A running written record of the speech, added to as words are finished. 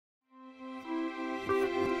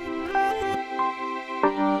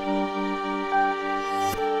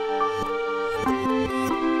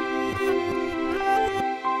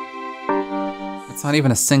It's not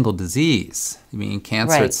even a single disease. I mean,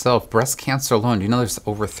 cancer itself, breast cancer alone, do you know there's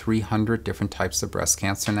over 300 different types of breast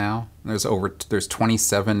cancer now? There's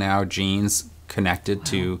 27 now genes connected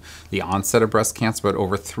to the onset of breast cancer, but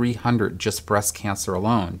over 300 just breast cancer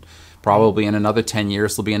alone. Probably in another 10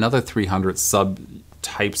 years, there'll be another 300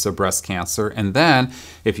 subtypes of breast cancer. And then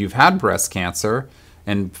if you've had breast cancer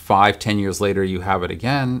and 5-10 years later you have it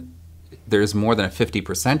again, there's more than a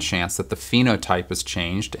 50% chance that the phenotype has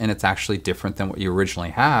changed and it's actually different than what you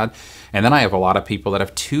originally had. And then I have a lot of people that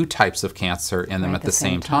have 2 types of cancer in them at the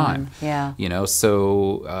same time. Yeah. You know,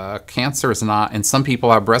 so cancer is not, and some people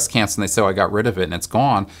have breast cancer and they say, oh, I got rid of it and it's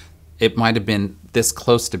gone. It might have been this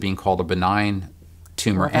close to being called a benign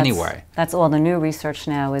tumor anyway. That's all the new research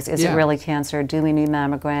now. Is it really cancer? Do we need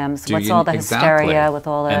mammograms? What's all the hysteria with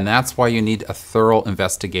all that? And that's why you need a thorough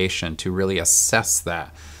investigation to really assess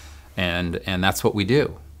that. And that's what we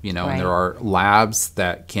do, you know. And there are labs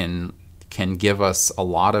that can give us a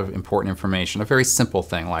lot of important information. A very simple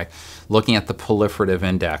thing like looking at the proliferative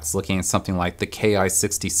index, looking at something like the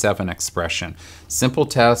Ki-67 expression. Simple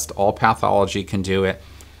test, all pathology can do it.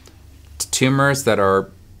 Tumors that are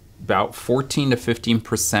about 14 to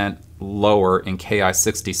 15% lower in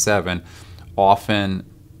Ki-67 often,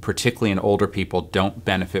 particularly in older people, don't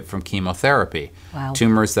benefit from chemotherapy. Wow.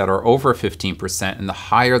 Tumors that are over 15%, and the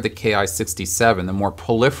higher the Ki-67, the more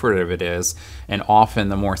proliferative it is, and often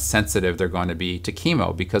the more sensitive they're going to be to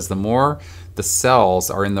chemo, because the more the cells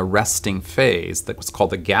are in the resting phase, that's what's called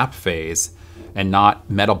the gap phase, and not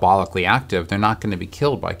metabolically active, they're not going to be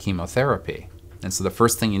killed by chemotherapy. And so the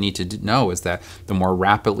first thing you need to know is that the more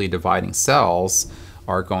rapidly dividing cells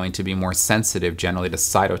are going to be more sensitive generally to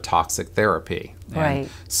cytotoxic therapy. And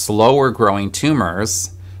slower growing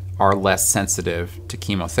tumors are less sensitive to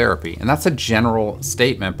chemotherapy. And that's a general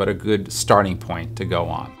statement, but a good starting point to go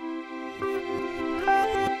on.